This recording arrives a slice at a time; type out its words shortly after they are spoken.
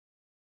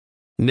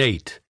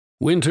Nate,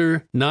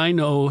 winter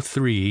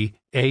 903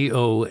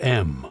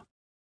 AOM.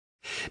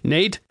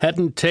 Nate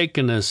hadn't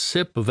taken a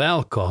sip of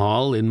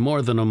alcohol in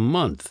more than a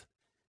month.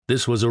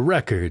 This was a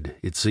record,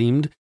 it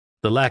seemed.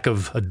 The lack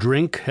of a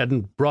drink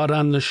hadn't brought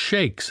on the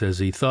shakes as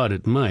he thought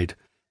it might.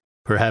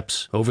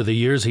 Perhaps over the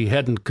years he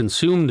hadn't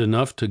consumed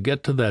enough to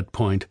get to that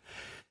point.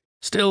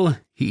 Still,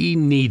 he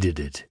needed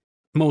it.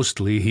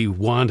 Mostly he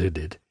wanted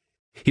it.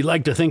 He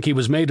liked to think he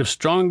was made of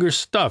stronger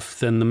stuff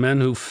than the men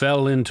who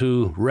fell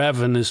into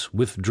ravenous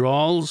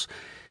withdrawals,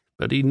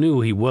 but he knew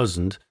he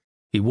wasn't.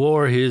 He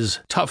wore his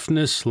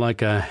toughness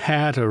like a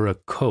hat or a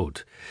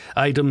coat,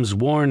 items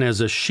worn as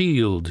a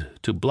shield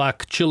to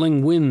block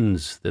chilling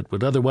winds that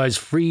would otherwise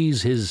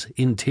freeze his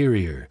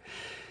interior.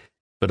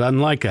 But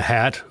unlike a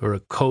hat or a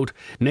coat,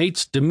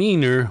 Nate's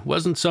demeanor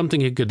wasn't something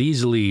he could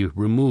easily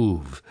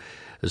remove,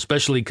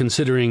 especially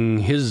considering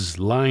his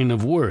line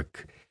of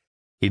work.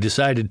 He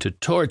decided to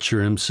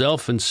torture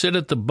himself and sit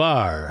at the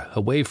bar,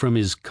 away from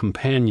his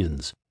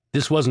companions.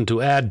 This wasn't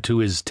to add to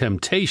his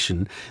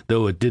temptation,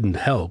 though it didn't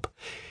help.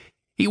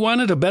 He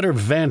wanted a better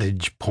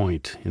vantage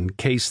point in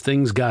case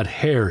things got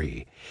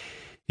hairy.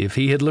 If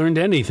he had learned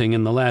anything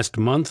in the last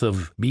month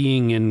of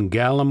being in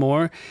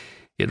Gallimore,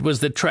 it was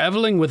that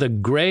traveling with a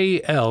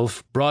gray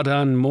elf brought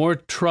on more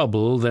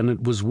trouble than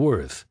it was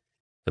worth.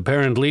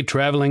 Apparently,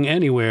 traveling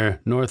anywhere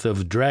north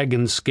of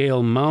Dragon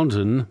Scale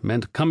Mountain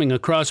meant coming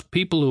across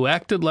people who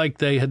acted like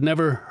they had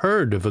never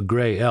heard of a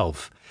gray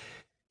elf.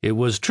 It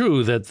was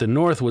true that the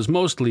north was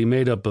mostly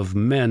made up of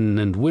men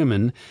and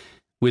women,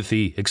 with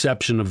the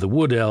exception of the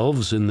wood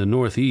elves in the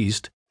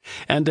northeast,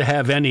 and to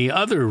have any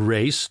other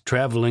race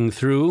traveling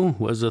through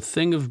was a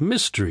thing of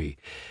mystery.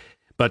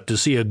 But to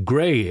see a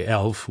gray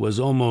elf was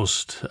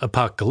almost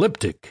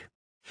apocalyptic.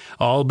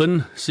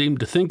 Alban seemed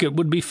to think it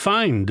would be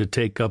fine to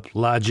take up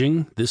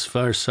lodging this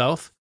far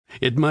south.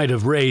 It might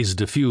have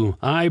raised a few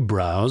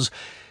eyebrows,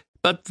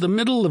 but the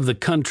middle of the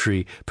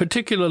country,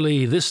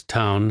 particularly this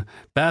town,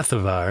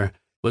 Bathavar,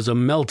 was a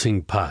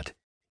melting pot.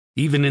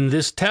 Even in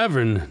this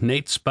tavern,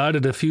 Nate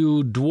spotted a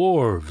few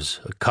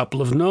dwarves, a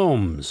couple of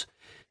gnomes.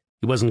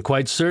 He wasn't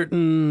quite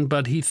certain,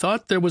 but he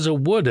thought there was a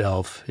wood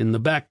elf in the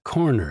back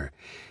corner.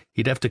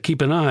 He'd have to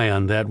keep an eye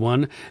on that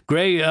one.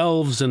 Gray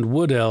elves and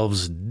wood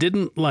elves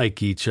didn't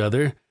like each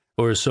other,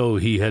 or so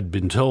he had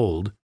been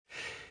told.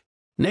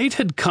 Nate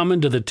had come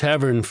into the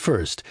tavern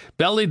first,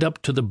 bellied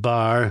up to the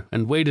bar,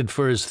 and waited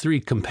for his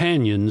three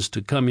companions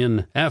to come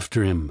in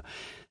after him.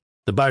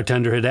 The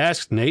bartender had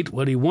asked Nate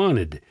what he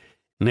wanted.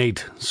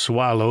 Nate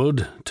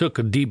swallowed, took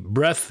a deep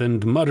breath,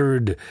 and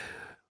muttered,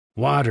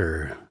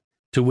 "Water,"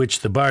 to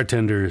which the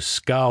bartender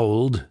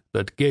scowled,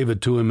 but gave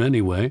it to him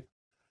anyway.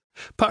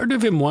 Part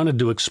of him wanted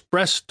to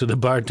express to the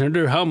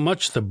bartender how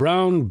much the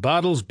brown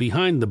bottles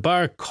behind the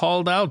bar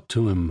called out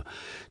to him,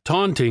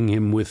 taunting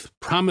him with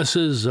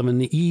promises of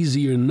an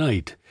easier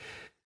night.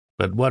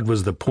 But what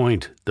was the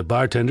point? The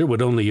bartender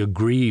would only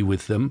agree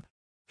with them.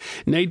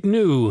 Nate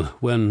knew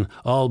when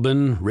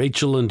Alban,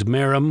 Rachel, and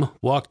Merrim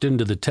walked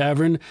into the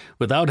tavern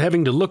without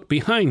having to look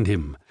behind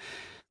him.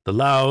 The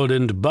loud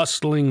and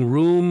bustling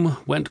room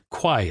went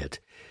quiet.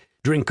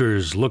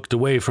 Drinkers looked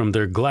away from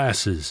their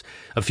glasses.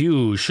 A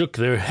few shook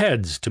their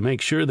heads to make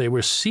sure they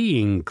were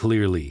seeing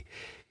clearly.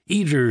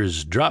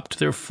 Eaters dropped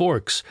their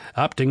forks,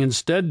 opting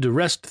instead to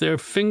rest their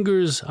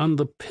fingers on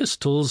the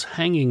pistols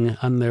hanging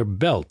on their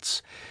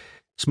belts.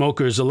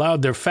 Smokers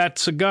allowed their fat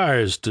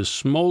cigars to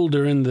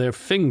smolder in their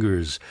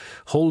fingers,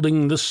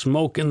 holding the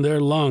smoke in their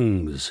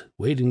lungs,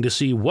 waiting to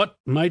see what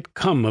might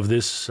come of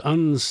this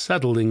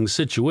unsettling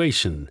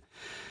situation.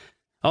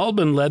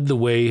 Alban led the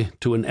way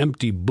to an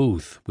empty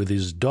booth, with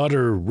his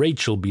daughter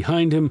Rachel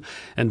behind him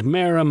and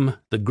Merrim,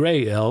 the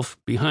gray elf,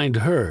 behind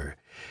her.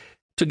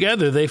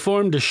 Together they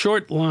formed a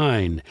short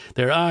line,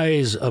 their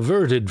eyes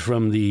averted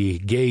from the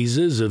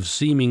gazes of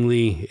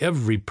seemingly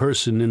every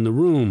person in the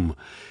room.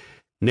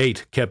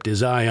 Nate kept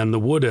his eye on the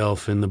wood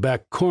elf in the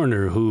back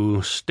corner,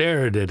 who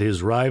stared at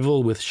his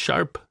rival with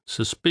sharp,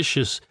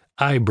 suspicious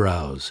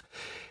eyebrows.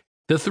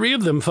 The three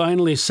of them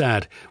finally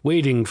sat,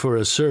 waiting for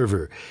a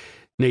server.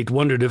 Nate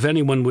wondered if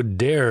anyone would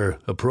dare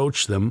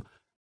approach them.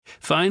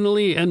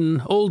 Finally,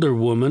 an older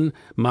woman,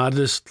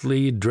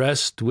 modestly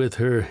dressed with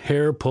her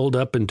hair pulled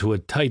up into a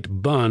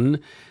tight bun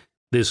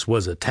 — this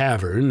was a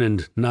tavern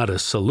and not a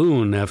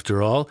saloon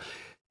after all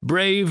 —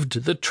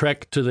 braved the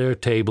trek to their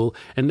table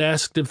and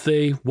asked if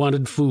they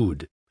wanted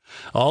food.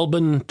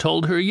 Alban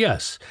told her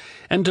yes,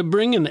 and to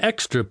bring an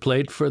extra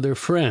plate for their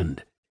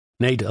friend.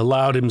 Nate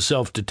allowed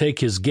himself to take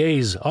his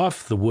gaze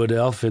off the wood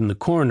elf in the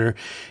corner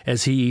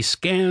as he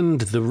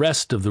scanned the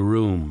rest of the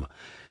room.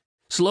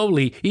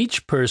 Slowly,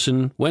 each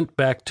person went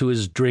back to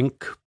his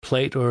drink,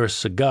 plate, or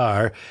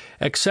cigar,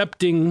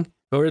 accepting,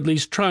 or at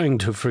least trying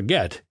to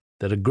forget,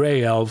 that a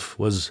gray elf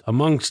was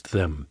amongst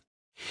them.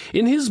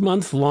 In his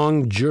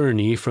month-long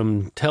journey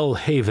from Tel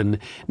Haven,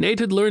 Nate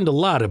had learned a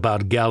lot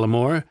about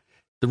Gallimore.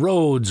 The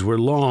roads were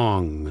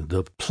long,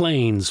 the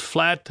plains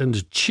flat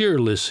and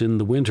cheerless in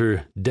the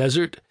winter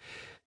desert.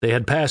 They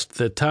had passed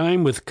the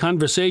time with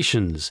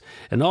conversations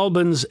and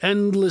Alban's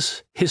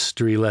endless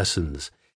history lessons.